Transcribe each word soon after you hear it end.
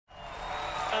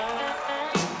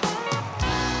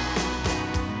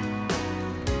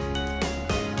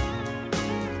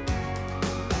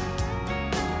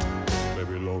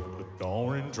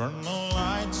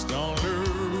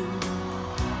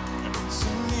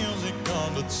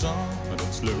on the tongue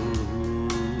that's low.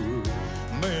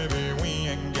 Maybe we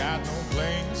ain't got no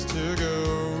place to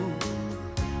go.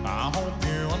 I hope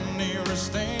you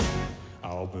understand.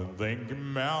 I've been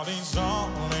thinking about this all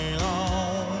day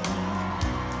long.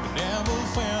 Never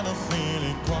felt a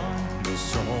feeling quite this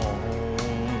strong.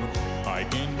 I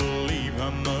can't believe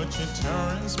how much it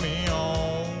turns me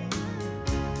on.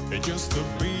 Just to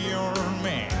be your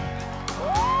man.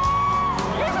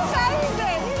 He's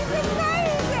amazing! He's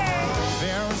amazing!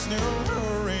 There's no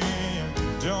hurry,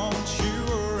 don't you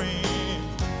worry.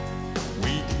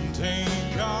 We can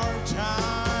take our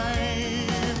time.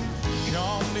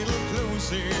 Come a little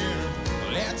closer,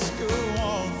 let's go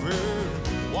over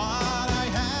what I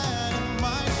had in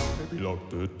mind. Baby, lock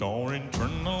the door and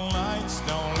turn the lights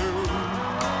down low.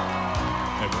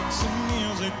 And put some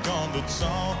music on the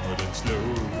song that's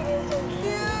low.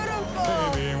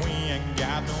 Beautiful! Baby, we ain't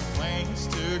got no place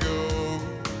to go.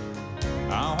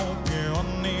 I hope you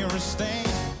understand.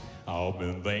 I've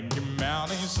been thinking about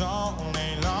this all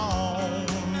day long.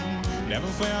 Never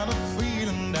felt a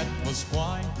feeling that was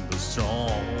quite this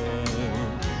strong.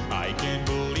 I can't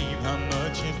believe how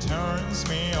much it turns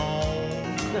me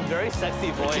on. It's a very sexy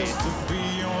voice. Just to be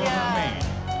your man.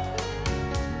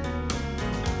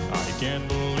 I can't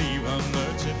believe how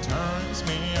much it turns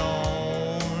me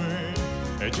on.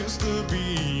 Just to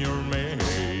be your man.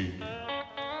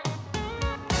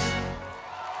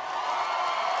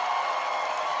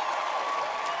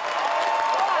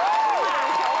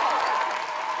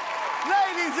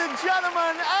 Ladies and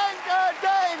gentlemen,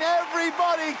 Erdene,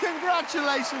 everybody,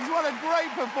 congratulations. What a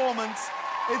great performance.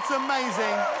 It's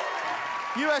amazing.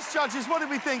 US judges, what did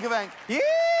we think of Enkh?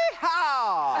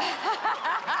 Yeehaw!